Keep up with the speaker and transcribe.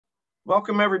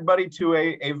Welcome, everybody, to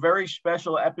a very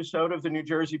special episode of the New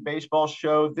Jersey Baseball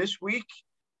Show. This week,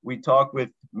 we talk with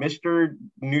Mr.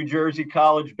 New Jersey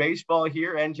College Baseball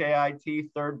here,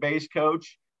 NJIT third base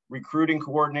coach, recruiting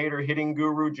coordinator, hitting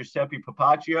guru, Giuseppe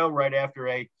Papaccio, right after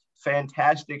a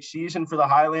fantastic season for the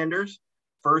Highlanders.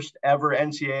 First ever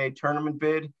NCAA tournament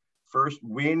bid, first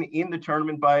win in the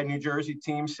tournament by a New Jersey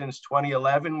team since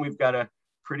 2011. We've got a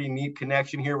pretty neat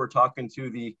connection here. We're talking to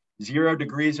the 0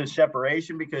 degrees of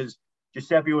separation because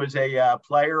Giuseppe was a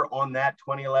player on that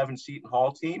 2011 Seton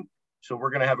Hall team. So we're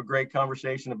going to have a great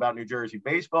conversation about New Jersey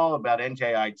baseball, about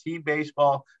NJIT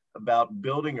baseball, about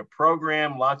building a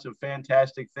program, lots of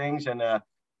fantastic things. And,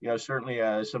 certainly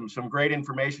some great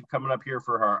information coming up here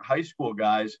for our high school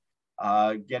guys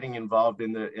getting involved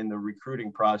in the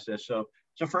recruiting process. So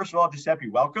first of all, Giuseppe,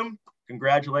 welcome.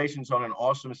 Congratulations on an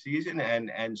awesome season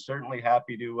and certainly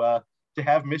happy to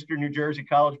have Mr. New Jersey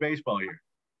College Baseball here.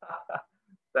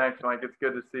 Thanks, Mike. It's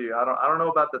good to see you. I don't know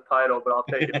about the title, but I'll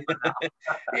take it for now.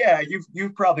 Yeah,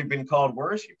 you've probably been called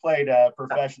worse. You played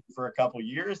professionally for a couple of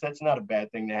years. That's not a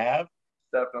bad thing to have.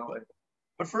 Definitely.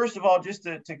 But first of all, just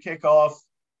to kick off,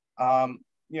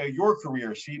 your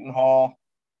career, Seton Hall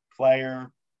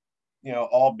player,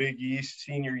 all Big East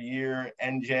senior year,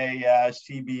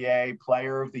 CBA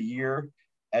player of the year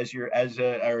as your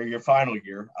final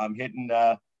year. Hitting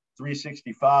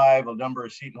 365, a number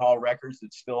of Seton Hall records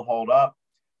that still hold up.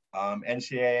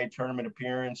 NCAA tournament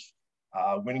appearance,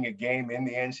 winning a game in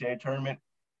the NCAA tournament.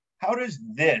 How does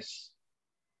this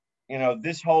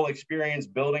whole experience,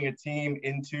 building a team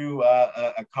into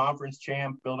a conference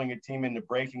champ, building a team into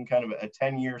breaking kind of a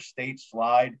 10-year state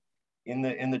slide in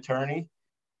the tourney,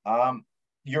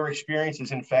 your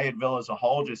experiences in Fayetteville as a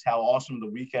whole, just how awesome the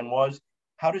weekend was.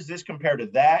 How does this compare to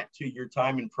that, to your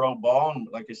time in pro ball? And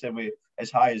like I said, we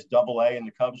as high as AA in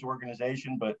the Cubs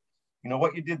organization, but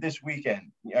what you did this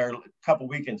weekend or a couple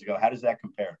weekends ago, how does that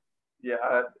compare?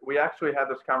 Yeah, we actually had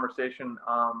this conversation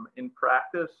in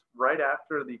practice right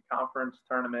after the conference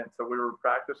tournament. So we were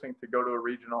practicing to go to a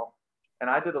regional,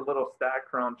 and I did a little stat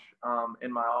crunch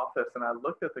in my office, and I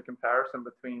looked at the comparison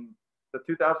between the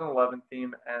 2011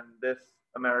 team and this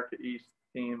America East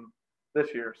team this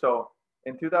year. So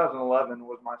in 2011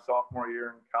 was my sophomore year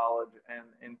in college, and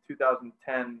in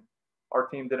 2010, our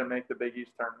team didn't make the Big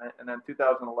East tournament. And then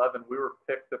 2011, we were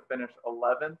picked to finish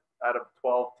 11th out of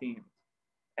 12 teams.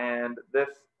 And this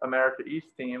America East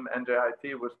team,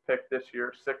 NJIT, was picked this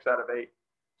year 6 out of 8.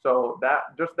 So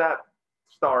that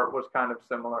start was kind of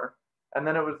similar. And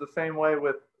then it was the same way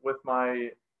with my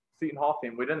Seton Hall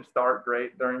team. We didn't start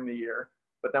great during the year,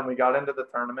 but then we got into the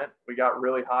tournament. We got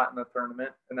really hot in the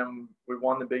tournament, and then we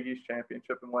won the Big East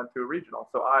championship and went to a regional.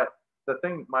 So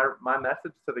my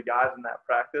message to the guys in that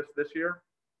practice this year,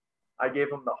 I gave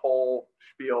them the whole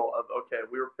spiel of, okay,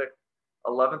 we were picked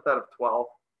 11th out of 12.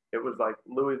 It was like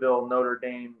Louisville, Notre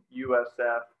Dame,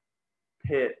 USF,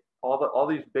 Pitt, all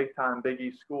these big time Big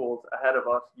East schools ahead of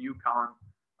us, UConn.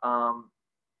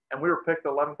 And we were picked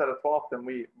 11th out of 12th, and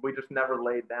we just never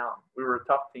laid down. We were a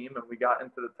tough team, and we got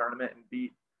into the tournament and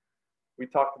we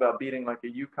talked about beating like a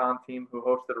UConn team who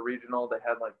hosted a regional. They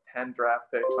had like 10 draft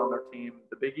picks on their team.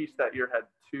 The Big East that year had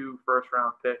 2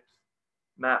 first-round picks,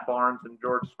 Matt Barnes and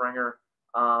George Springer.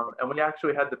 And we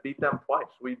actually had to beat them twice.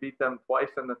 We beat them twice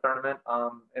in the tournament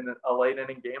in a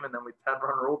late-inning game, and then we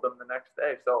 10-run ruled them the next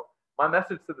day. So my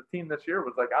message to the team this year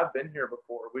was like, I've been here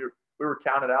before. We were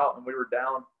counted out, and we were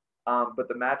down. But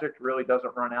the magic really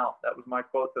doesn't run out. That was my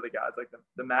quote to the guys. Like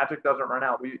the magic doesn't run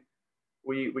out. We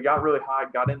got really high,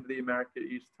 got into the America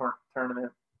East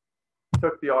tournament,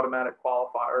 took the automatic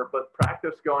qualifier, but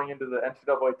practice going into the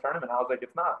NCAA tournament, I was like,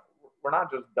 we're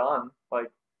not just done. Like,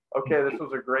 okay, this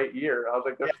was a great year. I was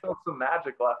like, there's still some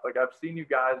magic left. Like, I've seen you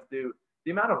guys do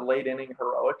the amount of late inning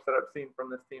heroics that I've seen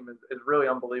from this team is really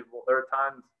unbelievable. There are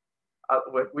times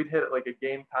we'd hit like a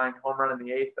game tying home run in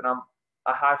the 8th, and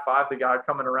I high five the guy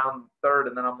coming around third,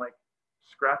 and then I'm like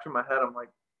scratching my head. I'm like,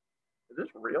 is this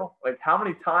real? Like, how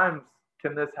many times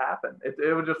can this happen?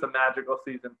 It was just a magical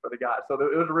season for the guys. So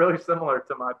it was really similar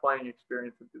to my playing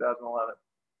experience in 2011.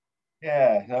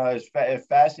 Yeah, no, it's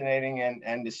fascinating,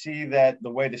 and to see that the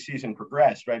way the season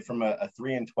progressed, right, from a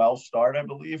 3-12 start, I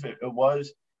believe it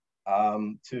was,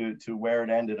 to where it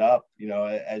ended up.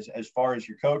 As far as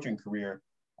your coaching career,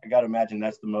 I got to imagine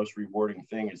that's the most rewarding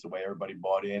thing, is the way everybody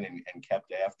bought in and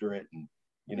kept after it, and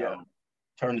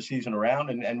turned the season around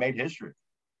and made history.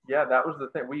 Yeah, that was the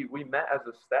thing. We met as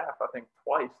a staff, I think,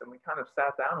 twice, and we kind of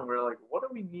sat down and we were like, what do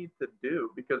we need to do?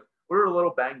 Because we were a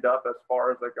little banged up as far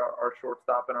as like our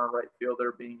shortstop and our right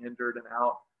fielder being injured and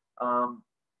out.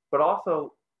 But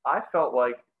also, I felt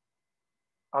like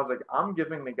I was like, I'm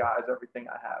giving the guys everything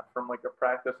I have from like a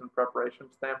practice and preparation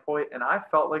standpoint. And I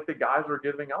felt like the guys were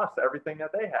giving us everything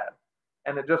that they had.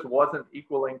 And it just wasn't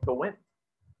equaling to win.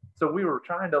 So we were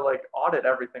trying to like audit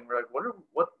everything. We're like,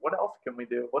 what else can we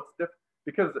do? What's different?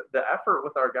 Because the effort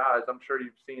with our guys, I'm sure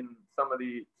you've seen some of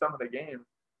the games,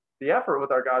 the effort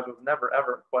with our guys was never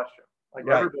ever a question. Like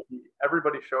Right.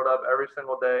 everybody showed up every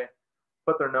single day,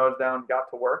 put their nose down, got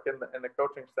to work, and the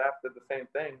coaching staff did the same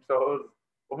thing. So it was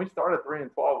when we started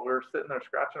 3-12, we were sitting there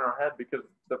scratching our head because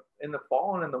in the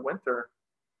fall and in the winter,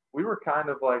 we were kind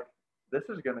of like, this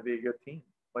is going to be a good team.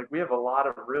 Like we have a lot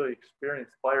of really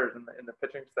experienced players in the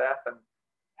pitching staff, and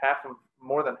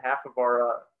more than half of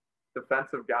our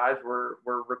defensive guys were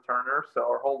returners. So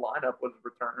our whole lineup was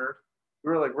returners.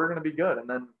 We were like, we're going to be good. And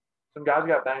then some guys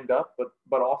got banged up,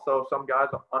 but also some guys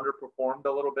underperformed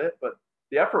a little bit. But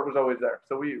the effort was always there.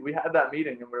 So we had that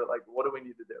meeting and we were like, what do we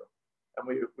need to do? And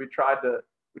we tried to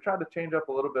change up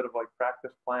a little bit of like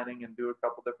practice planning and do a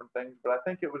couple different things. But I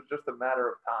think it was just a matter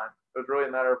of time. It was really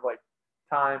a matter of like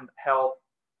time, health,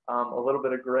 a little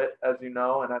bit of grit, as you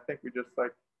know. And I think we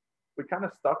kind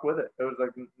of stuck with it. It was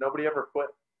like nobody ever quit.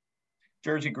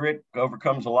 Jersey grit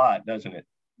overcomes a lot, doesn't it?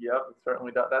 Yep, it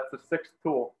certainly does. That's the sixth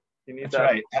tool. You need That's that.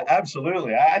 right.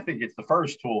 Absolutely. I think it's the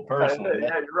first tool personally.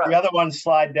 Yeah, you're right. The other ones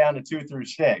slide down to 2 through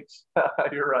 6.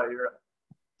 You're right.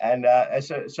 And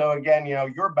so again,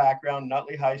 your background,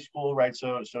 Nutley High School, right?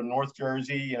 So North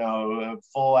Jersey,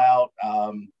 full out,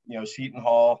 Seton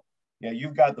Hall.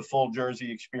 You've got the full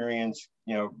Jersey experience,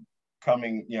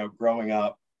 coming, growing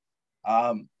up.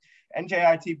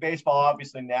 NJIT baseball,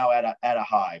 obviously now at a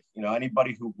high.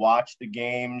 Anybody who watched the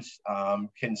games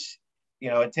can,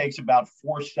 it takes about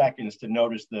 4 seconds to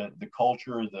notice the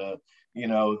culture, the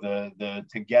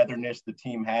togetherness the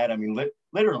team had. I mean,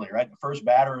 literally, right? The first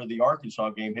batter of the Arkansas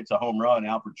game hits a home run,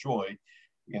 Albert Choi.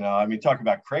 Talk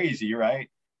about crazy, right?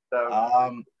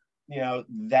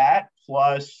 That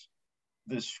plus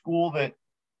the school that,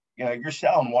 you're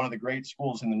selling one of the great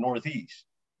schools in the Northeast.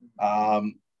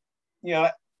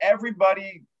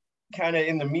 Everybody kind of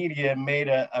in the media made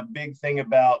a big thing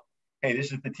about, hey,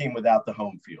 this is the team without the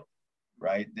home field,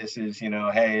 right? This is,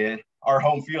 hey, our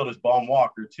home field is Baum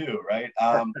Walker too, right?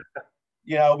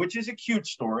 Which is a cute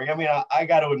story. I mean, I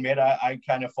got to admit, I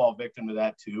kind of fall victim to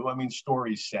that too. I mean,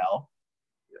 stories sell,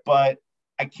 but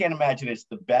I can't imagine it's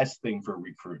the best thing for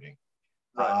recruiting.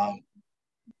 Right.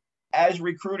 As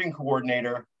recruiting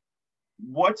coordinator,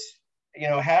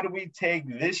 how do we take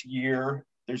this year?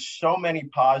 There's so many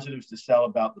positives to sell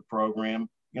about the program.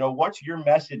 What's your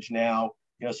message now?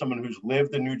 Someone who's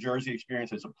lived the New Jersey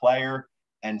experience as a player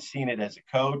and seen it as a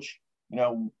coach.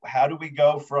 How do we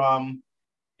go from,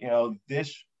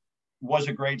 this was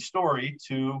a great story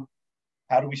to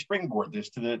how do we springboard this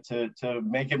to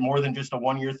make it more than just a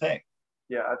one-year thing?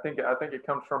 Yeah, I think it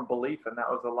comes from belief, and that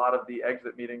was a lot of the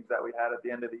exit meetings that we had at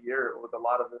the end of the year with a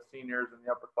lot of the seniors and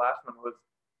the upperclassmen was,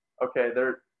 okay,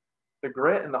 the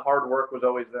grit and the hard work was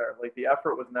always there. Like the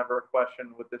effort was never a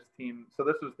question with this team. So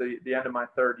this was the end of my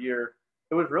 3rd year.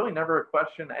 It was really never a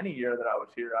question any year that I was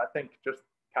here. I think just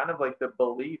kind of like the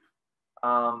belief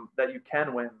that you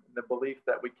can win, the belief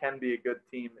that we can be a good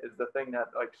team is the thing that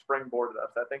like springboarded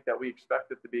us. I think that we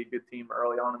expected to be a good team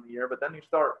early on in the year, but then you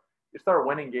start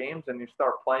winning games and you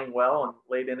start playing well, and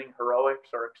late inning heroics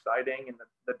are exciting, and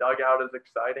the dugout is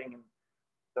exciting, and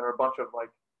there are a bunch of like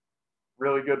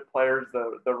really good players,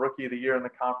 the rookie of the year in the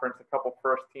conference, a couple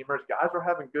first teamers. Guys are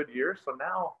having good years. So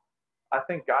now I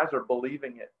think guys are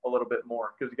believing it a little bit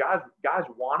more because guys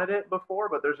wanted it before,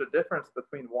 but there's a difference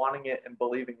between wanting it and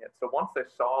believing it. So once they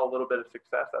saw a little bit of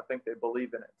success, I think they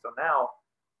believe in it. So now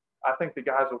I think the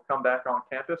guys will come back on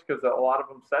campus because a lot of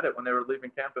them said it when they were leaving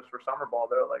campus for summer ball.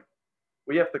 They're like,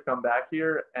 we have to come back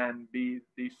here and be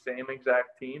the same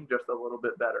exact team, just a little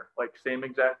bit better, like same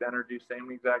exact energy, same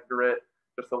exact grit,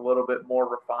 just a little bit more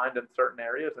refined in certain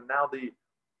areas. And now the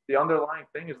underlying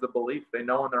thing is the belief. They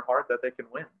know in their heart that they can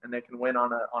win, and they can win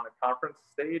on a conference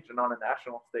stage and on a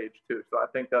national stage too. So I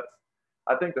think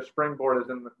the springboard is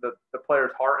in the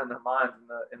players' heart and their minds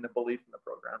in the belief in the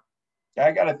program.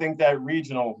 I got to think that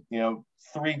regional,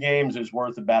 3 games is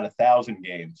worth about 1,000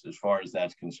 games as far as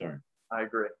that's concerned. I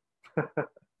agree.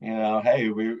 Hey,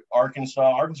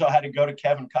 Arkansas had to go to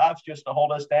Kevin Kopps just to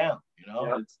hold us down.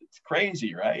 Yep. It's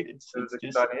crazy, right? It was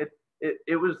exciting.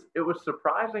 It was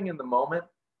surprising in the moment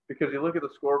because you look at the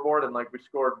scoreboard and like we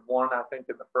scored 1, I think,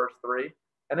 in the first 3,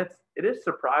 and it is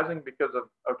surprising because of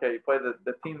you play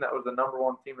the team that was the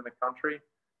 #1 team in the country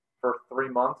for 3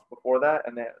 months before that,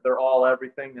 and they're all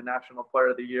everything, the National Player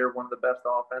of the Year, one of the best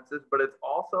offenses, but it's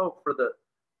also for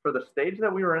the stage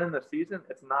that we were in the season,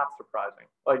 it's not surprising.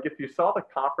 Like if you saw the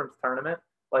conference tournament,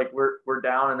 like we're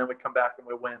down and then we come back and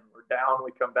we win. We're down,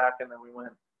 we come back and then we win.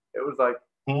 It was like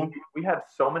we had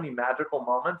so many magical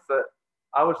moments that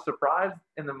I was surprised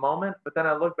in the moment, but then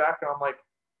I look back and I'm like,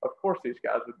 of course these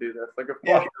guys would do this. Like, of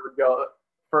course they would go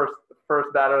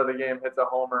first batter of the game hits a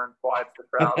homer and quiets the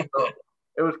crowd. So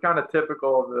it was kind of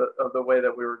typical of the way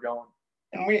that we were going.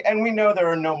 And we know there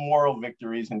are no moral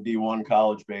victories in D1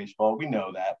 college baseball. We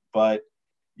know that, but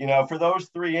for those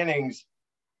 3 innings,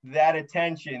 that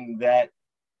attention that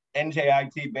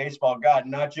NJIT baseball got,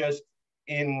 not just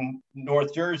in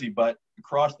North Jersey, but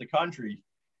across the country,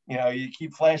 you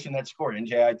keep flashing that score: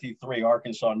 NJIT 3,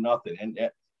 Arkansas nothing. And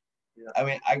I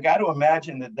mean, I got to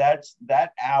imagine that's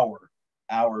that hour,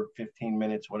 15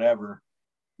 minutes, whatever,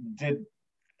 did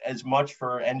as much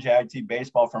for NJIT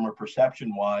baseball from a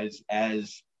perception wise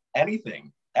as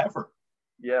anything ever.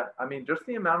 Yeah. I mean, just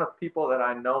the amount of people that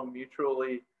I know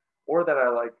mutually or that I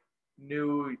like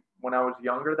knew when I was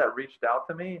younger that reached out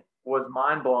to me was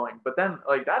mind blowing. But then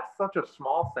like, that's such a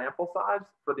small sample size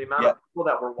for the amount of people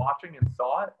that were watching and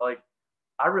saw it. Like,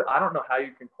 I don't know how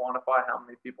you can quantify how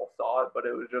many people saw it, but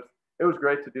it was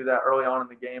great to do that early on in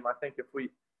the game. I think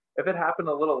if it happened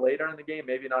a little later in the game,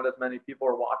 maybe not as many people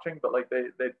are watching, but like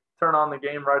they turn on the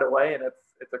game right away and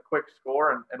it's a quick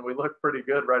score and we look pretty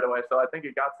good right away. So I think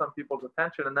it got some people's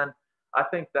attention. And then I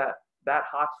think that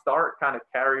hot start kind of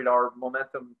carried our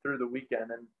momentum through the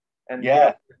weekend and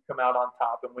come out on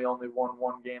top, and we only won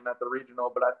 1 game at the regional.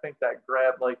 But I think that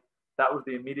grab, like that was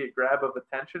the immediate grab of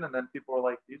attention. And then people were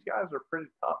like, these guys are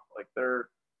pretty tough. Like they're a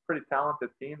pretty talented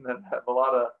team that have a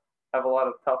lot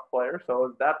of tough players.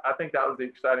 So I think that was the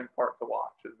exciting part to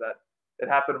watch, is that it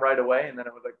happened right away. And then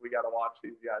it was like, we got to watch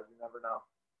these guys. You never know.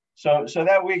 So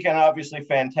that weekend, obviously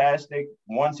fantastic.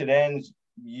 Once it ends,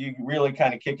 you really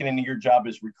kind of kicking into your job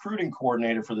as recruiting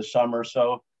coordinator for the summer.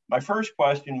 So my first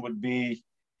question would be,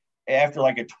 after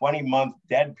like a 20-month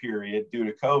dead period due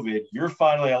to COVID, you're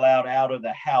finally allowed out of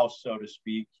the house, so to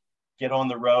speak, get on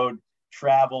the road,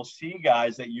 travel, see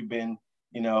guys that you've been,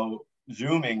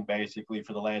 Zooming basically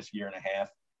for the last year and a half.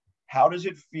 How does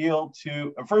it feel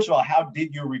first of all, how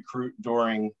did you recruit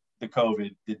during the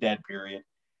dead period?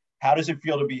 How does it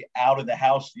feel to be out of the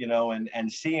house,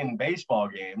 and seeing baseball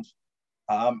games?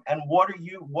 And what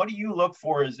do you look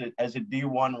for as a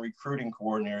D1 recruiting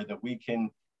coordinator that we can,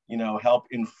 help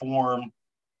inform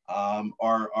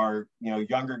our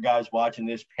younger guys watching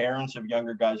this, parents of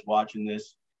younger guys watching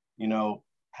this?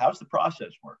 How's the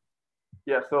process work?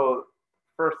 Yeah. So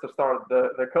first to start,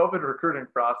 the COVID recruiting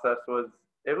process was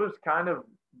kind of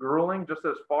grueling, just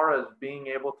as far as being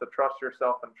able to trust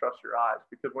yourself and trust your eyes.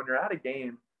 Because when you're at a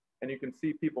game and you can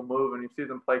see people move and you see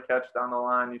them play catch down the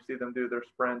line, you see them do their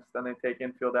sprints, then they take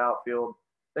infield, outfield,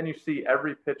 then you see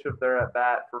every pitch of their at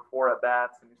bat for 4 at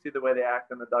bats, and you see the way they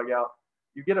act in the dugout.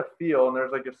 You get a feel, and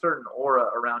there's like a certain aura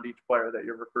around each player that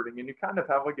you're recruiting, and you kind of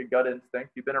have like a gut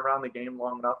instinct. You've been around the game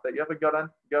long enough that you have a gut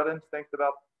instinct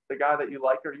about the guy that you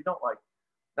like or you don't like.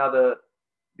 Now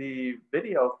the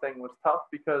video thing was tough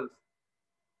because,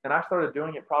 and I started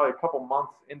doing it probably a couple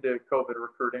months into COVID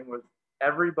recruiting, was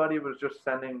everybody was just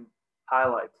sending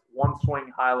highlights, 1 swing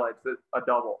highlights, a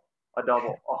double, a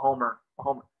homer.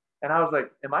 And I was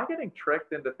like, am I getting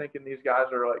tricked into thinking these guys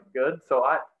are like good? So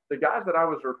the guys that I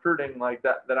was recruiting like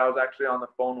that I was actually on the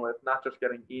phone with, not just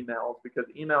getting emails, because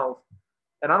emails,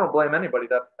 and I don't blame anybody,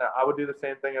 that I would do the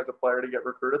same thing as a player to get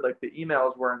recruited. Like the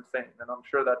emails were insane. And I'm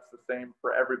sure that's the same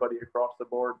for everybody across the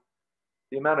board.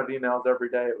 The amount of emails every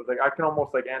day, it was like, I can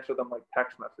almost like answer them like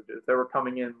text messages. They were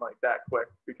coming in like that quick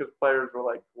because players were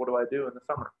like, what do I do in the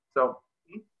summer? So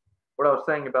what I was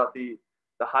saying about the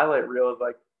highlight reel is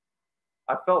like,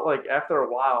 I felt like after a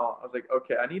while, I was like,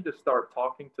 okay, I need to start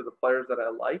talking to the players that I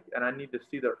like, and I need to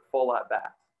see their full at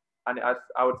bats.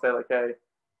 I would say like, hey,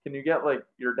 can you get like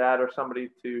your dad or somebody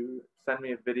to send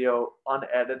me a video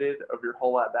unedited of your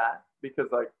whole at bat?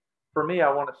 Because like for me,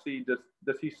 I want to see,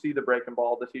 does he see the breaking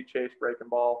ball? Does he chase breaking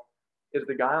ball? Is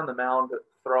the guy on the mound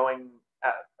throwing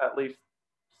at least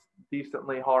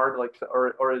decently hard? Like,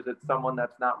 or is it someone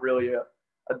that's not really a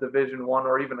Division I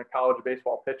or even a college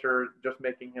baseball pitcher, just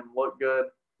making him look good?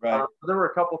 Right. There were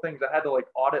a couple things I had to like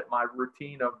audit my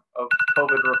routine of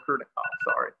COVID recruiting.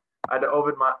 Oh, sorry. I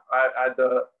had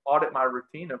to audit my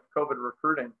routine of COVID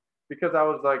recruiting because I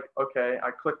was like, okay,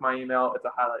 I click my email, it's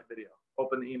a highlight video.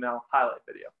 Open the email, highlight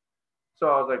video. So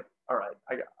I was like, all right,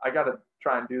 I got to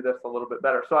try and do this a little bit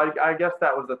better. So I guess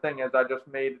that was the thing, is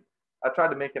I tried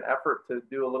to make an effort to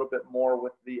do a little bit more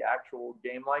with the actual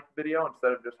game-like video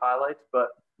instead of just highlights. But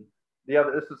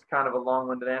this is kind of a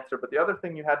long-winded answer, but the other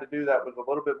thing you had to do that was a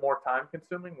little bit more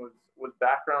time-consuming was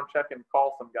background check and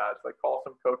call some guys, like call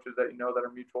some coaches that you know that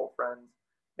are mutual friends,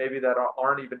 maybe that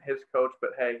aren't even his coach,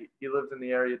 but hey, he lives in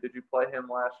the area. Did you play him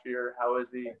last year? How is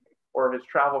he? Or his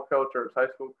travel coach or his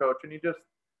high school coach. And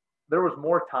there was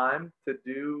more time to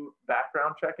do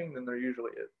background checking than there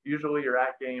usually is. Usually you're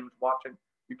at games watching,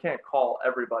 you can't call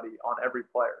everybody on every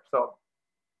player. So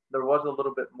there was a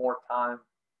little bit more time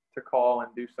to call and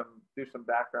do some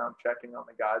background checking on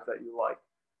the guys that you like.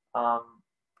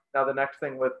 Now the next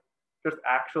thing with just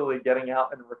actually getting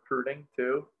out and recruiting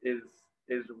too is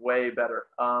way better.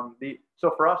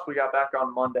 So for us, we got back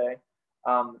on Monday.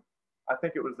 I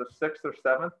think it was the 6th or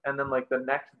 7th, and then like the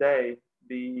next day,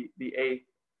 the 8th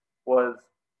was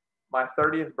my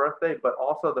 30th birthday, but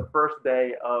also the first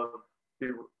day of the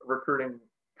recruiting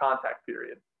contact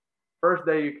period. First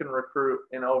day you can recruit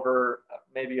in over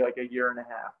maybe like a year and a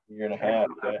half.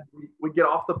 Yeah. We get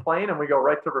off the plane and we go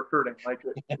right to recruiting. Like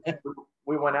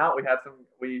we went out, we had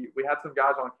some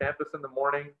guys on campus in the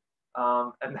morning,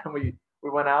 and then we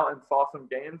went out and saw some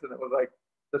games, and it was like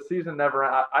the season never.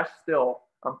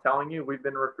 I'm telling you, we've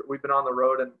been on the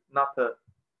road, and not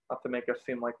to make us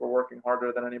seem like we're working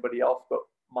harder than anybody else, but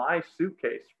my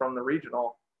suitcase from the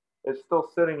regional is still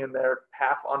sitting in there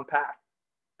half unpacked.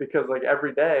 Because like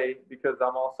every day, because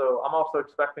I'm also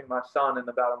expecting my son in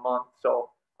about a month,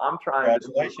 so I'm trying.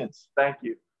 Congratulations! Thank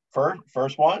you.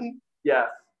 First one? Yes,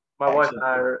 my Excellent. wife and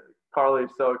I Carly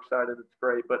is so excited. It's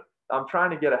great, but I'm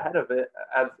trying to get ahead of it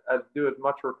as do as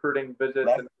much recruiting visits.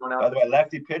 And going out. By the way,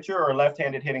 lefty pitcher or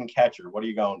left-handed hitting catcher? What are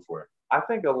you going for? I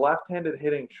think a left-handed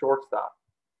hitting shortstop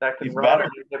that can run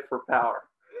and hit for power.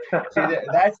 See,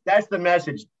 that's the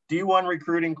message. D1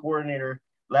 recruiting coordinator.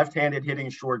 Left-handed hitting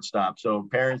shortstop. So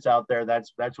parents out there,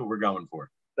 that's what we're going for.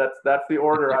 That's the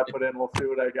order I put in. We'll see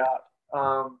what I got.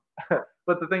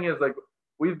 But the thing is, like,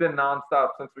 we've been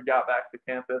nonstop since we got back to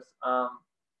campus.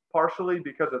 Partially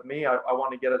because of me, I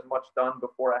want to get as much done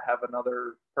before I have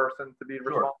another person to be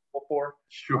responsible for.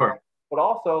 Sure. But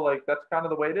also, like, that's kind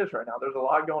of the way it is right now. There's a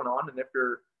lot going on, and if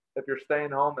you're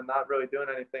staying home and not really doing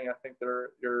anything, I think you're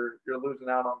losing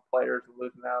out on players and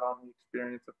losing out on the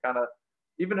experience of kind of,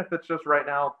 even if it's just right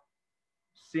now,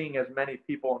 seeing as many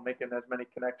people and making as many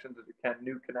connections as you can,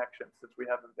 new connections, since we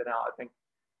haven't been out. I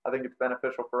think it's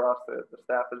beneficial for us. The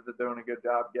staff is doing a good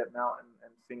job getting out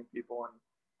and seeing people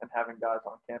and having guys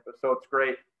on campus. So it's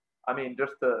great. I mean,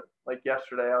 just to, like,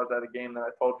 yesterday I was at a game that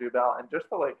I told you about, and just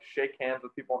to like shake hands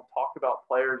with people and talk about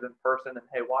players in person, and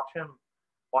hey, watch him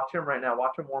right now,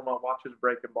 watch him warm up, watch his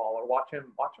breaking ball, or watch him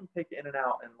take in and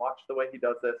out, and watch the way he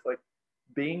does this. Like,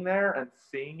 being there and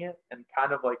seeing it and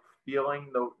kind of like feeling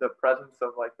the presence of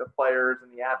like the players and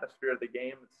the atmosphere of the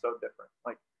game, it's so different.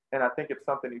 Like, and I think it's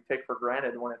something you take for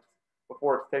granted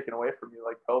before it's taken away from you,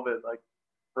 like COVID. Like,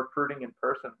 recruiting in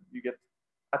person,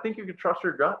 I think you can trust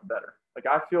your gut better. Like,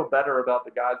 I feel better about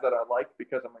the guys that I like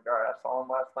because I'm like, all right, I saw him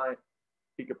last night,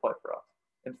 he could play for us,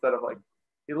 instead of like,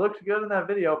 he looks good in that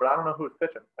video, but I don't know who's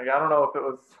pitching. Like, I don't know if it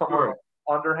was someone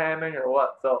underhanding or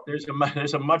what. So there's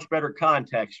a much better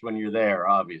context when you're there,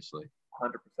 obviously.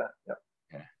 100%.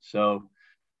 Yeah. So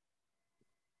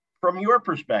from your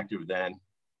perspective, then,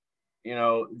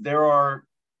 there are,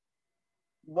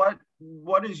 what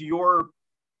is your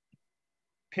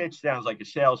pitch? Sounds like a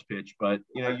sales pitch, but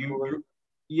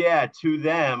to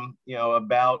them,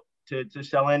 about to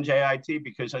sell NJIT,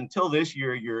 because until this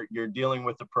year, you're dealing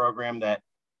with the program that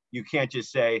you can't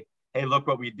just say, hey, look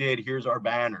what we did, here's our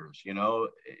banners.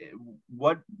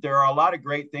 There are a lot of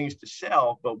great things to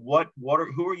sell, but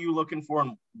who are you looking for,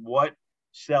 and what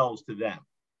sells to them?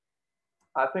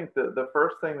 I think the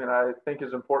first thing that I think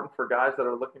is important for guys that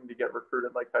are looking to get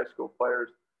recruited, like high school players,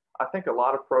 I think a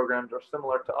lot of programs are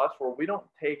similar to us, where we don't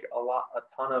take a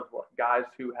ton of guys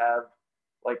who have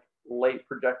like late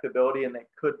projectability and they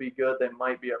could be good, they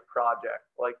might be a project.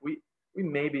 Like, we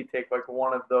maybe take like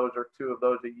one of those or two of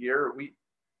those a year.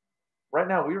 Right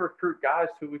now, we recruit guys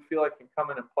who we feel like can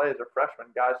come in and play as a freshman,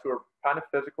 guys who are kind of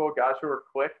physical, guys who are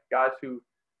quick, guys who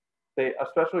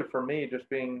especially for me, just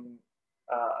being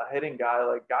a hitting guy,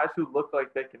 like guys who look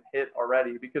like they can hit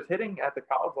already, because hitting at the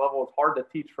college level is hard to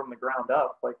teach from the ground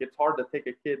up. Like, it's hard to take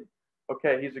a kid,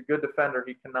 okay, he's a good defender,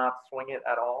 he cannot swing it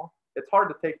at all. It's hard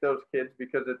to take those kids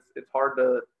because it's hard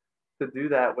to do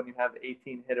that when you have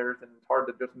 18 hitters, and it's hard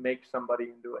to just make somebody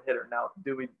into a hitter. Now,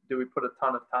 do we put a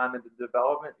ton of time into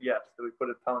development? Yes. Do we put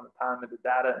a ton of time into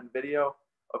data and video?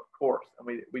 Of course. And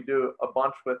we do a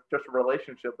bunch with just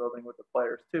relationship building with the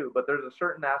players too. But there's a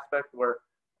certain aspect where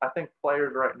I think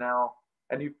players right now,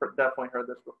 and you've definitely heard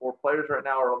this before, players right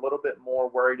now are a little bit more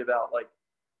worried about like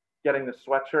getting the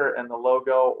sweatshirt and the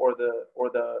logo or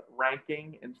the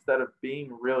ranking instead of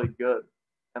being really good.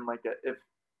 And like,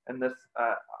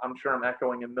 I'm sure I'm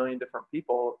echoing a million different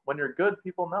people. When you're good,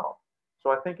 people know.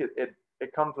 So I think it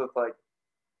it comes with like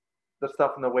the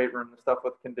stuff in the weight room, the stuff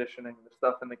with conditioning, the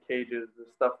stuff in the cages, the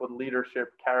stuff with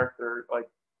leadership, character, like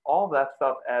all that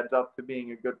stuff adds up to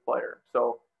being a good player.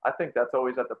 So I think that's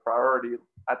always at the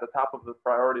top of the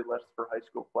priority list for high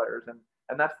school players.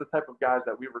 And that's the type of guys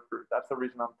that we recruit. That's the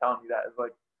reason I'm telling you that, is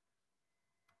like,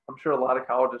 I'm sure a lot of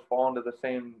colleges fall into the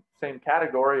same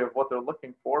category of what they're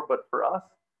looking for. But for us,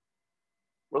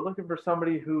 we're looking for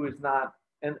somebody who is not,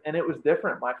 and it was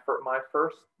different. My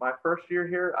first year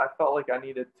here, I felt like I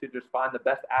needed to just find the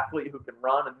best athlete who can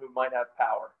run and who might have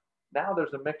power. Now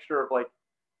there's a mixture of like,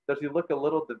 does he look a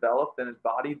little developed in his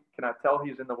body? Can I tell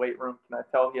he's in the weight room? Can I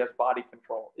tell he has body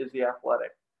control? Is he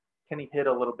athletic? Can he hit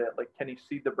a little bit? Like, can he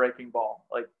see the breaking ball?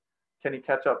 Like, can he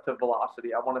catch up to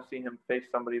velocity? I want to see him face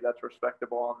somebody that's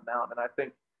respectable on the mound. And I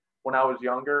think when I was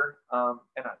younger,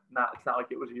 it's not like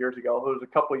it was years ago, it was a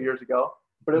couple of years ago,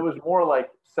 but it was more like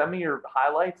send me your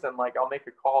highlights and like I'll make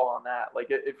a call on that. Like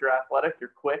if you're athletic,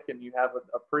 you're quick, and you have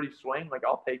a pretty swing, like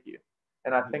I'll take you.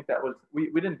 And I think that was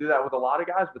we didn't do that with a lot of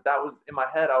guys, but that was in my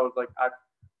head. I was like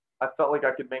I felt like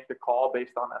I could make the call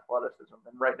based on athleticism.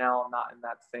 And right now I'm not in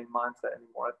that same mindset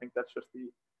anymore. I think that's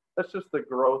just the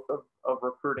growth of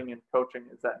recruiting and coaching,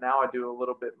 is that now I do a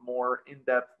little bit more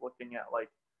in-depth looking at like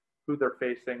who they're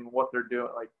facing, what they're doing,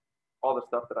 like all the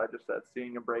stuff that I just said,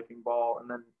 seeing a breaking ball and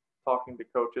then talking to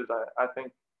coaches. I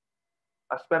think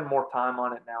I spend more time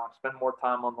on it now. I spend more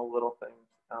time on the little things.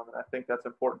 And I think that's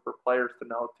important for players to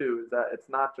know too, is that it's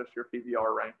not just your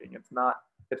PBR ranking. It's not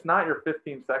your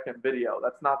 15-second video.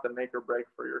 That's not the make or break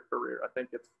for your career. I think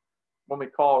it's when we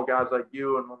call guys like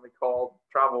you, and when we call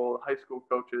travel high school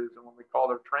coaches, and when we call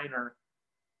their trainer,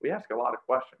 we ask a lot of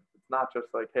questions. It's not just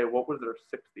like, hey, what was their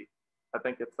 60? I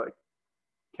think it's like,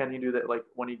 can he do that? Like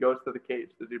when he goes to the cage,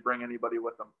 does he bring anybody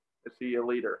with him? Is he a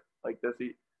leader? Like, does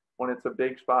he, when it's a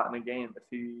big spot in the game, is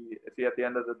he at the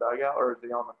end of the dugout, or is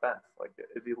he on the fence? Like,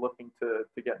 is he looking to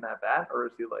get in that bat, or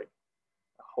is he like,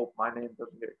 I hope my name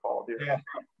doesn't get called here? Yeah,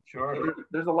 sure. So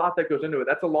there's a lot that goes into it.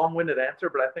 That's a long-winded answer,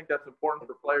 but I think that's important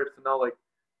for players to know, like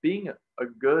being a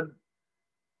good,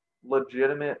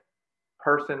 legitimate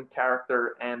person,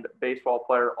 character, and baseball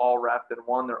player all wrapped in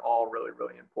one. They're all really,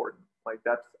 really important. Like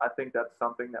I think that's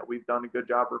something that we've done a good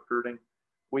job recruiting.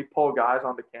 We pull guys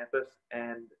onto campus,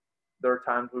 and there are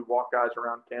times we walk guys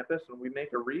around campus and we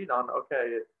make a read on,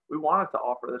 okay, we wanted to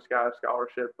offer this guy a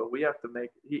scholarship, but we have to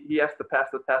he has to pass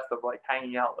the test of like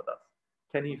hanging out with us.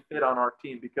 Can he fit on our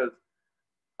team? Because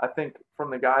I think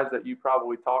from the guys that you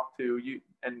probably talk to,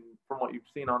 and from what you've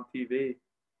seen on TV,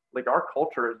 like our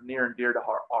culture is near and dear to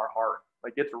our heart.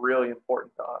 Like it's really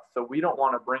important to us. So we don't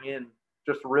want to bring in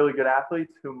just really good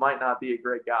athletes who might not be a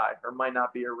great guy or might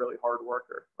not be a really hard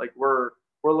worker. Like we're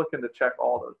looking to check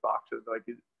all those boxes. Like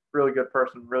he's a really good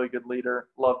person, really good leader,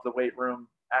 loves the weight room,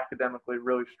 academically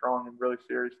really strong and really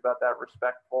serious about that,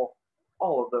 respectful,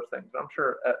 all of those things. I'm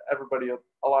sure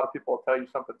a lot of people will tell you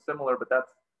something similar, but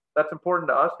that's important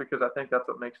to us because I think that's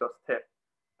what makes us tick.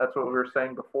 That's what we were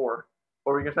saying before.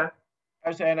 What were you gonna say? I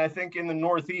was saying, I think in the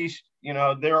Northeast,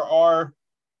 there are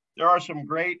some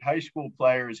great high school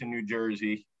players in New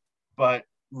Jersey, but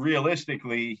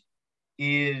realistically,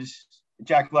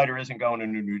 Jack Leiter isn't going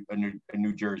to a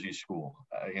New Jersey school,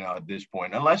 at this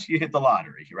point, unless you hit the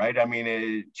lottery, right? I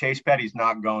mean, Chase Petty's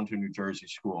not going to New Jersey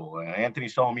school. Anthony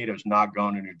Solomito's not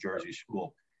going to New Jersey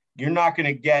school. You're not going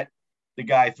to get the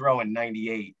guy throwing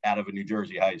 98 out of a New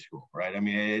Jersey high school, right? I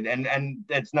mean, and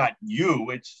that's not you.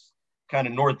 It's kind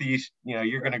of Northeast.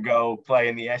 You're going to go play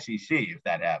in the SEC if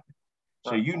that happens.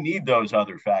 So you need those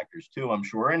other factors too, I'm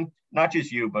sure, and not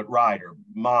just you, but Rider,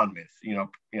 Monmouth,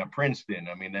 Princeton.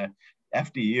 I mean,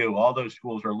 FDU, all those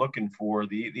schools are looking for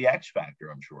the X factor,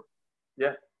 I'm sure.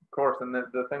 Yeah, of course. And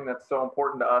the thing that's so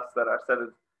important to us that I said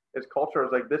is culture.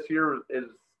 Is like this year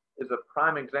is a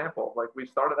prime example. Like we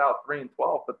started out 3-12,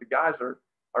 but the guys are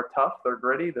tough, they're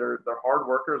gritty, they're hard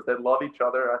workers, they love each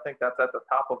other. I think that's at the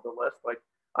top of the list. Like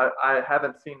I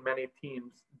haven't seen many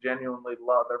teams genuinely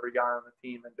love every guy on the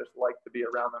team and just like to be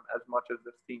around them as much as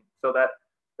this team. So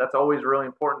that's always really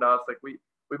important to us. Like we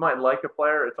might like a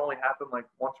player. It's only happened like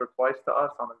once or twice to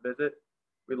us on a visit.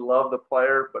 We love the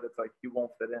player, but it's like he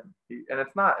won't fit in. And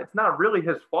it's not really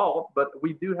his fault, but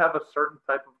we do have a certain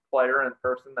type of player and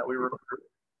person that we recruit,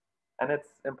 and it's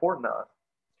important to us.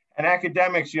 And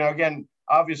academics, again,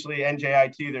 obviously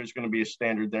NJIT, there's going to be a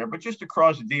standard there, but just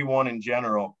across D1 in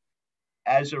general,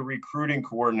 as a recruiting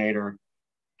coordinator,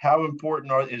 how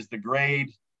important is the grade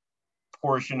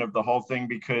portion of the whole thing?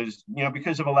 Because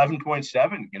of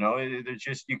 11.7, it's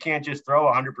just, you can't just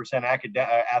throw 100%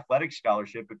 athletic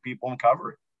scholarship at people and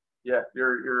cover it. Yeah,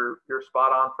 you're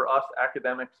spot on. For us,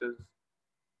 academics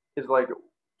is like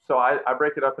So I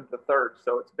break it up into thirds.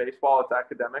 So it's baseball, it's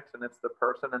academics, and it's the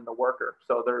person and the worker.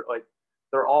 So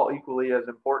they're all equally as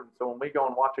important. So when we go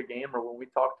and watch a game or when we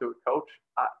talk to a coach,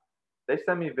 they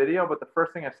send me video, but the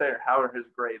first thing I say are how are his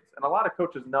grades. And a lot of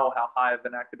coaches know how high of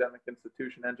an academic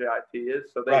institution NJIT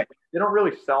is. So they don't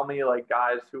really sell me like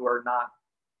guys who are not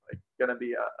like going to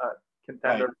be a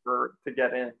contender to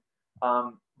get in.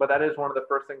 But that is one of the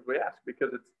first things we ask, because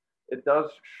it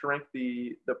does shrink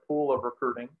the pool of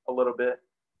recruiting a little bit,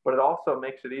 but it also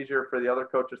makes it easier for the other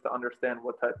coaches to understand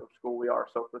what type of school we are.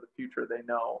 So for the future, they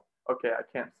know, okay, I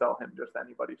can't sell him just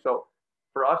anybody. So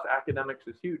for us, academics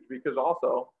is huge, because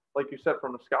also, like you said,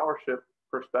 from a scholarship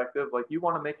perspective, like you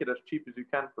want to make it as cheap as you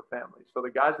can for families. So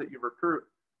the guys that you recruit,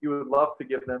 you would love to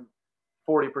give them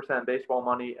 40% baseball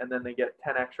money, and then they get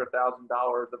 $10,000 extra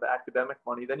of academic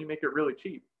money. Then you make it really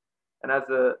cheap. And as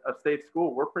a state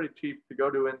school, we're pretty cheap to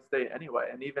go to in-state anyway.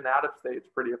 And even out of state, it's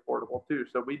pretty affordable too.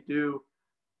 So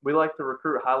we like to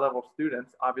recruit high-level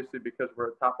students, obviously, because we're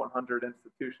a top 100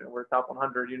 institution. We're a top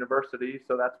 100 university.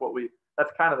 So that's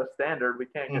kind of the standard. We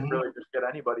can't really just get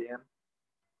anybody in.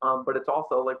 But it's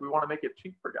also like we want to make it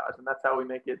cheap for guys. And that's how we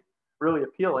make it really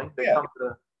appealing. They come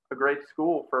to a great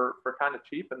school for kind of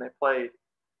cheap, and they play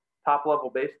top-level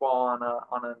baseball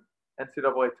on an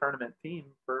NCAA tournament team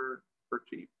for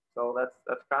cheap. So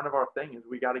that's kind of our thing, is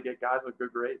we got to get guys with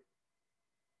good grades.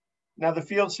 Now the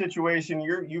field situation,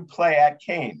 you play at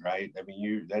Kane, right? I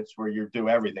mean, that's where you do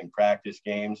everything, practice,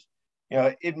 games. You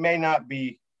know, it may not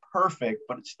be perfect,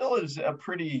 but it still is a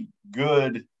pretty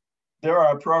good. There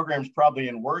are programs probably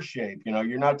in worse shape. You know,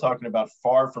 you're not talking about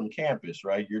far from campus,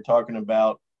 right? You're talking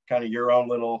about kind of your own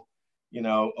little,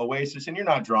 oasis, and you're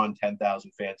not drawing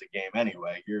 10,000 fans a game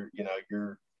anyway.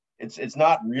 It's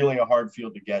not really a hard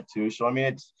field to get to. So, I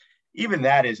mean, even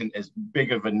that isn't as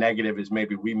big of a negative as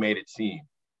maybe we made it seem.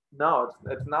 No,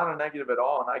 it's not a negative at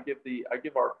all. And I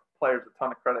give our players a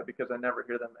ton of credit, because I never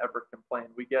hear them ever complain.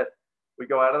 We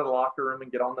go out of the locker room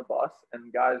and get on the bus,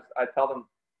 and guys, I tell them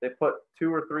they put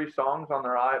 2 or 3 songs on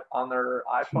their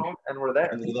iPhone, and we're there.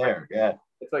 And they're there, yeah.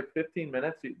 It's like 15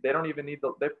 minutes. They don't even need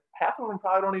half of them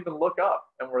probably don't even look up,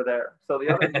 and we're there. So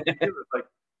the other thing too is like,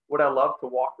 would I love to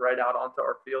walk right out onto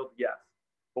our field? Yes.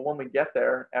 But when we get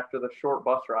there, after the short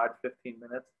bus ride, 15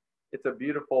 minutes, it's a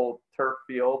beautiful turf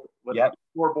field with a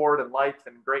scoreboard and lights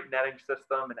and great netting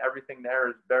system, and everything there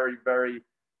is very, very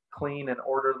clean and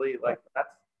orderly. Like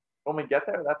when we get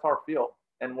there, that's our field.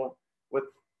 And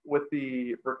with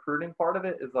the recruiting part of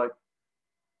it is like,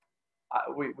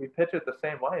 we pitch it the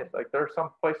same way. It's like there are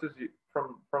some places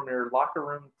from your locker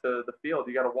room to the field,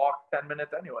 you got to walk 10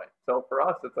 minutes anyway. So for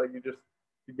us, it's like you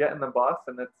get in the bus,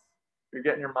 and you're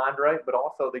getting your mind right, but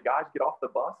also the guys get off the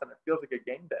bus and it feels like a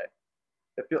game day.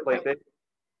 It feels like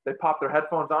they pop their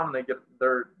headphones on and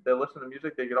they listen to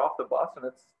music, they get off the bus, and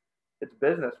it's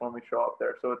business when we show up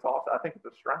there. So it's also, I think it's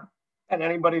a strength. And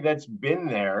anybody that's been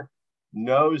there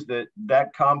knows that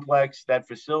complex, that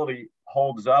facility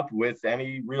holds up with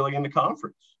any really in the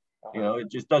conference. You know, it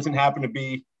just doesn't happen to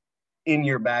be in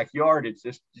your backyard. It's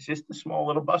just a small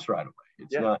little bus ride away.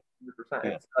 It's not 100%.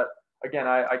 Yeah. Again,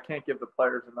 I can't give the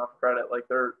players enough credit. Like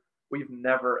we've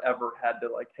never ever had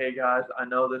to like, hey guys, I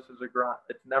know this is a grind.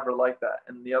 It's never like that.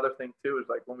 And the other thing too is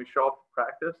like when we show up to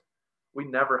practice, we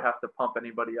never have to pump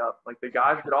anybody up. Like the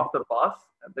guys get off the bus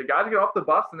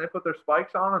and they put their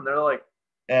spikes on and they're like,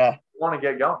 want to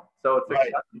get going. So it's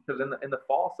exciting because in the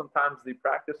fall, sometimes the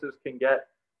practices can get,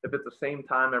 if it's the same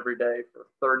time every day for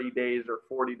 30 days or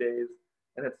 40 days,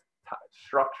 and it's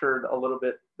structured a little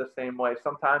bit the same way.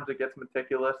 Sometimes it gets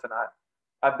meticulous, and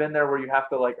I've been there where you have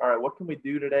to like, all right, what can we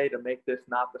do today to make this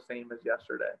not the same as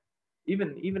yesterday?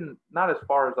 Even not as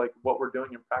far as like what we're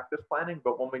doing in practice planning,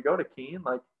 but when we go to Keene,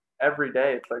 like every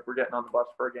day, it's like we're getting on the bus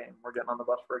for a game. We're getting on the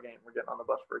bus for a game. We're getting on the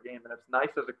bus for a game. And it's nice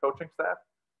as a coaching staff.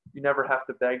 You never have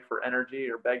to beg for energy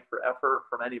or beg for effort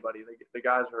from anybody. The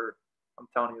guys are, I'm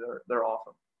telling you, they're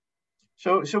awesome.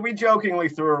 So we jokingly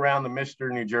threw around the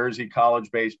Mr. New Jersey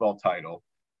college baseball title,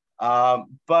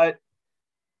 but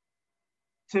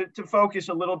to focus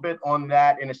a little bit on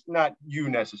that, and it's not you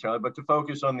necessarily, but to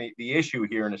focus on the issue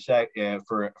here in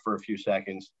for a few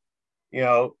seconds, you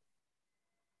know,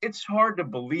 it's hard to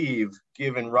believe,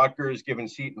 given Rutgers, given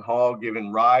Seton Hall,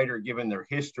 given Rider, given their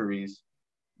histories,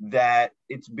 that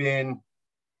it's been,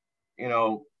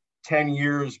 10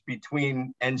 years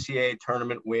between NCAA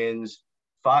tournament wins.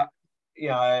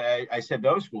 I said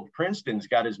those schools. Princeton's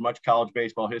got as much college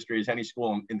baseball history as any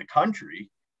school in the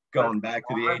country, going back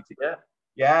to the 18th.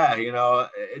 Yeah,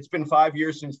 it's been 5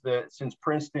 years since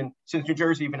New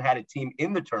Jersey even had a team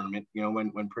in the tournament,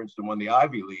 when Princeton won the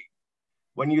Ivy League.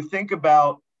 When you think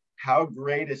about how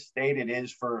great a state it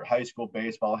is for high school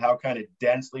baseball, how kind of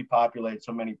densely populated,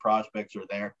 so many prospects are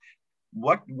there.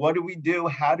 What do we do?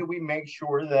 How do we make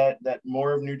sure that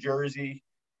more of New Jersey,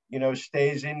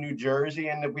 stays in New Jersey,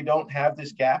 and that we don't have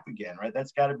this gap again, right?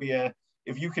 That's got to be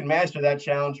if you can master that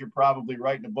challenge, you're probably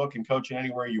writing a book and coaching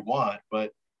anywhere you want.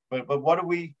 But what do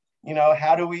we,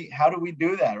 how do we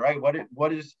do that, right? What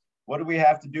do we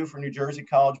have to do for New Jersey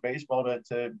college baseball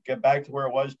to get back to where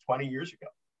it was 20 years ago?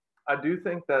 I do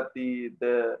think that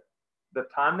the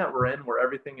time that we're in, where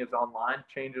everything is online,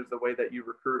 changes the way that you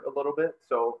recruit a little bit.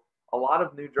 So a lot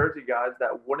of New Jersey guys that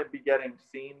wouldn't be getting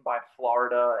seen by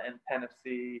Florida and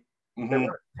Tennessee, Mm-hmm.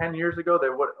 10 years ago, they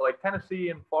would, like, Tennessee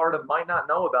and Florida might not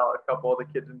know about a couple of the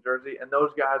kids in Jersey, and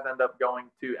those guys end up going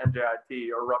to NJIT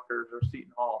or Rutgers or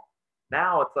Seton Hall.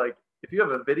 Now it's like, if you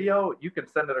have a video, you can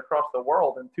send it across the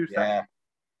world in 2 seconds.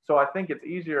 So I think it's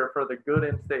easier for the good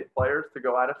in-state players to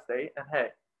go out of state. And hey,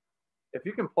 if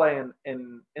you can play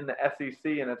in the SEC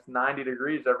and it's 90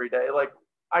 degrees every day, like,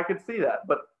 I could see that.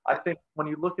 But I think when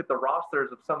you look at the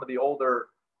rosters of some of the older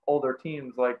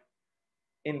teams, like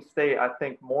in state, I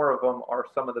think more of them are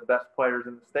some of the best players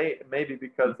in the state. Maybe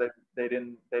because they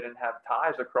didn't have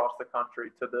ties across the country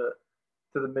to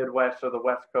the Midwest or the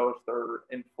West Coast or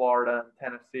in Florida and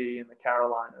Tennessee and the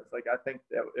Carolinas. Like, I think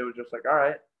that it was just like, all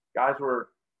right, guys were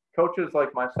coaches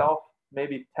like myself,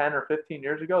 maybe 10 or 15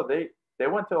 years ago. They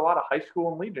went to a lot of high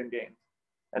school and Legion games,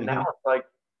 and now it's like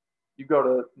you go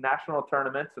to national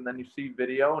tournaments and then you see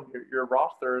video and your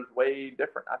roster is way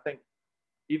different. I think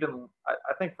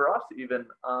for us, even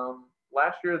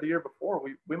last year or the year before,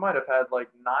 we might have had like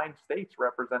 9 states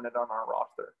represented on our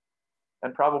roster.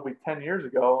 And probably 10 years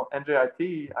ago,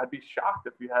 NJIT, I'd be shocked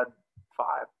if you had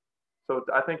 5. So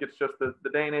I think it's just the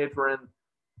day and age we're in.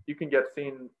 You can get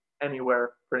seen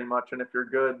anywhere pretty much, and if you're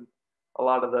good, a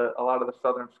lot of the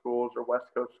southern schools or West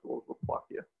Coast schools will pluck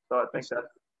you. So I think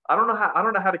I don't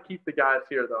know how to keep the guys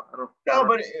here though.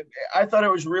 I thought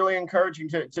it was really encouraging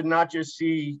to not just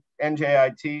see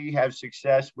NJIT have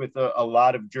success with a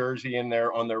lot of Jersey on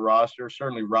their roster.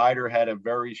 Certainly, Ryder had a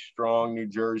very strong New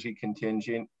Jersey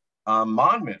contingent.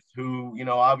 Monmouth, who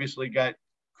obviously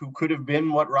who could have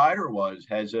been what Ryder was,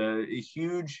 has a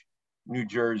huge New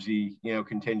Jersey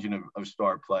contingent of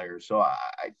star players. So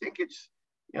I think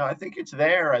it's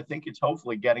there. I think it's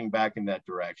hopefully getting back in that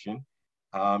direction.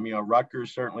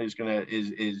 Rutgers certainly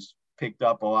is picked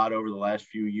up a lot over the last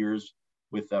few years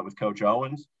with Coach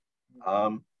Owens.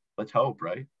 Let's hope,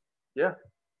 right? Yeah.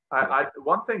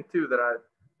 One thing too that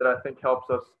I think helps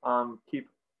us keep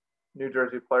New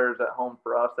Jersey players at home,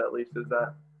 for us at least, is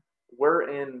that we're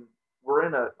in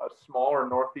a smaller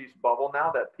Northeast bubble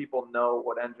now, that people know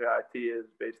what NJIT is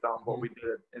based on what we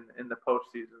did in the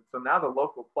postseason. So now the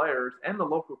local players and the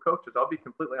local coaches, I'll be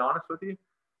completely honest with you,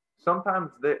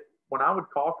 sometimes when I would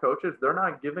call coaches, they're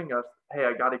not giving us, hey,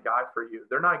 I got a guy for you.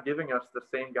 They're not giving us the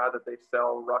same guy that they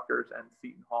sell Rutgers and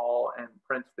Seton Hall and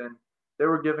Princeton. They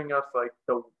were giving us like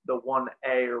the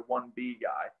 1A or 1B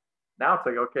guy. Now it's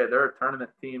like, okay, they're a tournament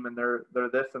team and they're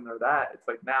this and they're that. It's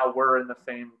like now we're in the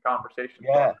same conversation.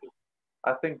 Yeah. So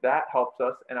I think that helps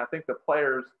us. And I think the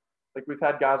players, like, we've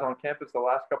had guys on campus the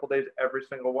last couple of days, every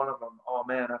single one of them, oh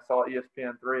man, I saw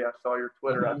ESPN3, I saw your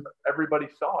Twitter. Everybody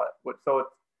saw it. So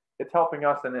it's helping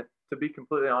us. And to be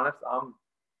completely honest,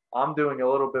 I'm doing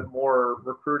a little bit more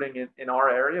recruiting in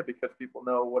our area because people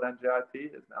know what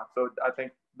NJIT is now. So I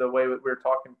think the way that we're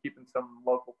talking, keeping some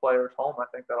local players home, I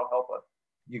think that'll help us.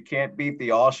 You can't beat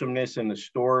the awesomeness and the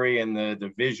story and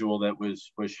the visual that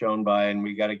was shown by, and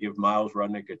we got to give Miles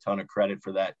Rudnick a ton of credit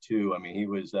for that too. I mean, he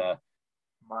was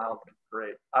Miles is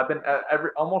great. I've been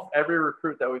almost every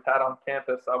recruit that we've had on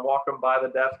campus, I walk them by the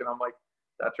desk and I'm like,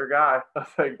 that's your guy. I was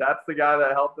like, that's the guy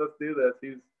that helped us do this.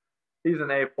 He's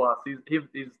an A+. He's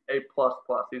A++.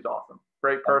 He's awesome.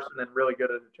 Great person and really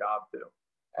good at his job too.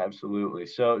 Absolutely.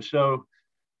 So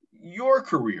your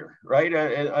career, right,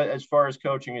 as far as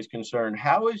coaching is concerned,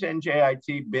 how has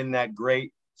NJIT been that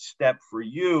great step for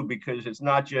you? Because it's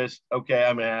not just, okay,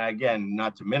 I mean, again,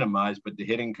 not to minimize, but the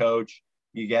hitting coach,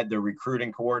 you get the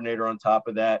recruiting coordinator on top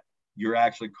of that. You're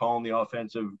actually calling the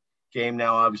offensive game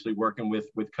now, obviously working with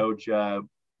Coach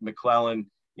McClellan,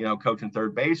 coaching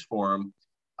third base for him.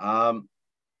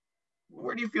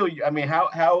 Where do you feel, I mean,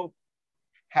 how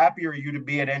happy are you to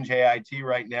be at NJIT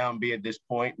right now and be at this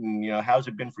point? And, how's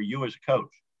it been for you as a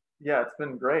coach? Yeah, it's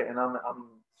been great. And I'm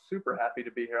super happy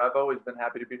to be here. I've always been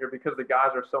happy to be here because the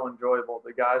guys are so enjoyable.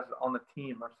 The guys on the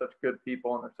team are such good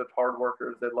people and they're such hard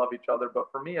workers. They love each other.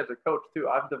 But for me as a coach too,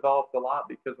 I've developed a lot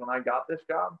because when I got this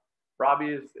job,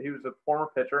 he was a former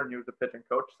pitcher and he was a pitching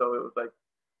coach. So it was like,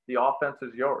 the offense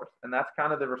is yours. And that's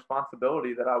kind of the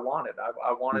responsibility that I wanted.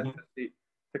 I wanted to see,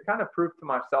 kind of prove to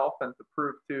myself and to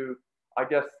prove to, I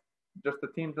guess, just the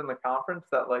teams in the conference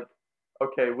that, like,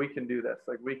 okay, we can do this.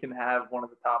 Like, we can have one of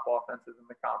the top offenses in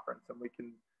the conference, and we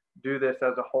can do this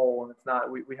as a whole. And it's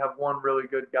not, we have one really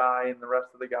good guy and the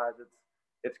rest of the guys.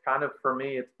 It's kind of, for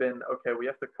me, it's been, okay, we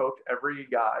have to coach every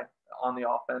guy on the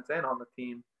offense and on the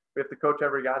team. We have to coach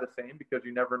every guy the same because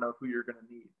you never know who you're going to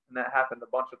need. And that happened a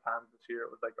bunch of times this year.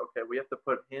 It was like, okay, we have to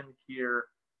put him here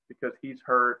because he's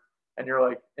hurt. And you're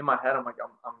like, in my head, I'm like,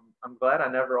 I'm glad I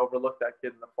never overlooked that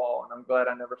kid in the fall. And I'm glad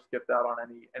I never skipped out on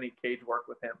any cage work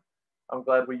with him. I'm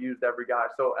glad we used every guy.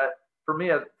 So for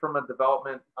me, from a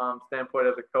development standpoint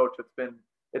as a coach, it's been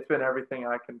everything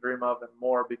I can dream of and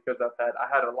more, because I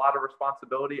had a lot of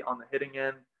responsibility on the hitting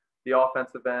end, the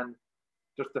offensive end,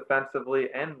 just defensively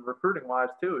and recruiting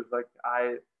wise too. Is like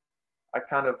I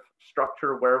kind of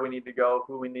structure where we need to go,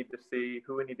 who we need to see,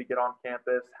 who we need to get on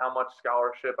campus, how much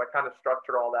scholarship. I kind of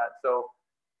structure all that. So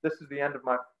this is the end of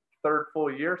my third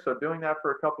full year. So doing that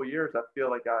for a couple of years, I feel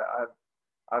like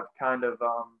I've kind of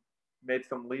made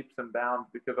some leaps and bounds,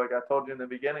 because like I told you in the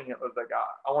beginning, it was like,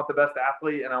 I want the best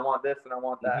athlete and I want this and I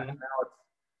want that. Mm-hmm. And now it's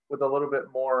with a little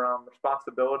bit more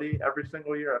responsibility every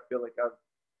single year. I feel like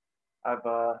I've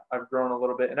grown a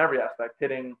little bit in every aspect,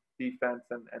 hitting, defense,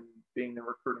 and being the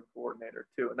recruiting coordinator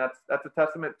too. And that's a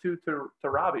testament to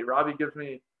Robbie. Robbie gives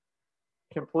me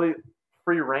complete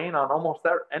free reign on almost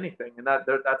anything. And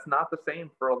that's not the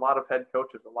same for a lot of head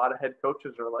coaches. A lot of head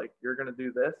coaches are like, you're going to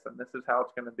do this and this is how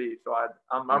it's going to be. So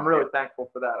I'm really thankful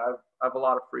for that. I have a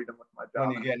lot of freedom with my job.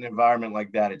 When you get an environment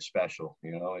like that, it's special.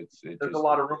 You know, there's a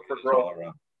lot of room for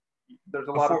growth. There's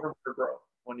a lot of room for growth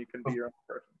when you can be your own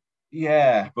person.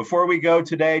 Yeah. Before we go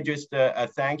today, just a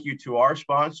thank you to our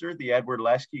sponsor, the Edward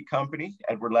Lesky Company,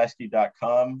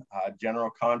 edwardlesky.com, general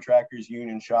contractors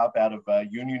union shop out of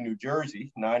Union, New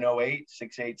Jersey,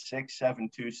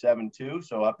 908-686-7272.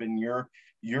 So up in your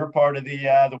part of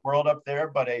the world up there,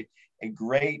 but a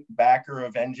great backer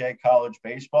of NJ college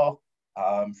baseball.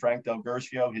 Frank Del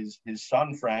Guercio, his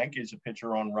son Frank, is a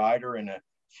pitcher on Rider and a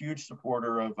huge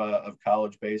supporter of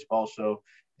college baseball. So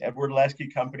Edward Lesky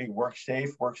Company, work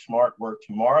safe, work smart, work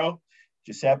tomorrow.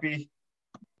 Giuseppe,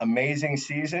 amazing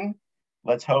season.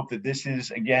 Let's hope that this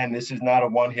is not a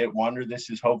one-hit wonder. This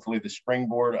is hopefully the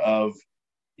springboard of,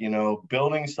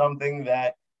 building something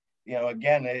that,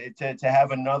 again, to have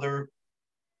another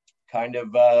kind of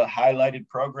highlighted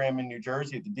program in New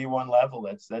Jersey at the D1 level.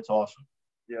 That's awesome.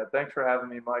 Yeah, thanks for having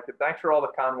me, Mike. And thanks for all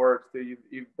the kind words too.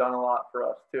 You've done a lot for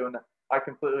us too. And I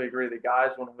completely agree. The guys,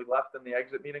 when we left in the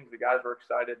exit meetings, the guys were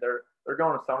excited. They're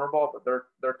going to summer ball, but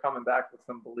they're coming back with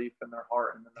some belief in their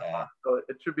heart and in their mind. So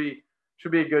it should be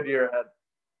a good year ahead.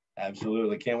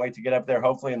 Absolutely. Can't wait to get up there,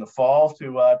 hopefully in the fall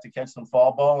to catch some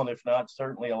fall ball, and if not,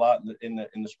 certainly a lot in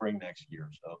the spring next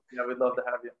year. So yeah, we'd love to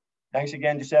have you. Thanks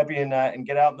again, Giuseppe, and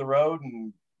get out on the road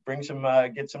and bring some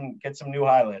get some new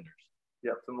Highlanders.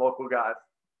 Yep, some local guys.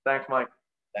 Thanks, Mike.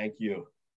 Thank you.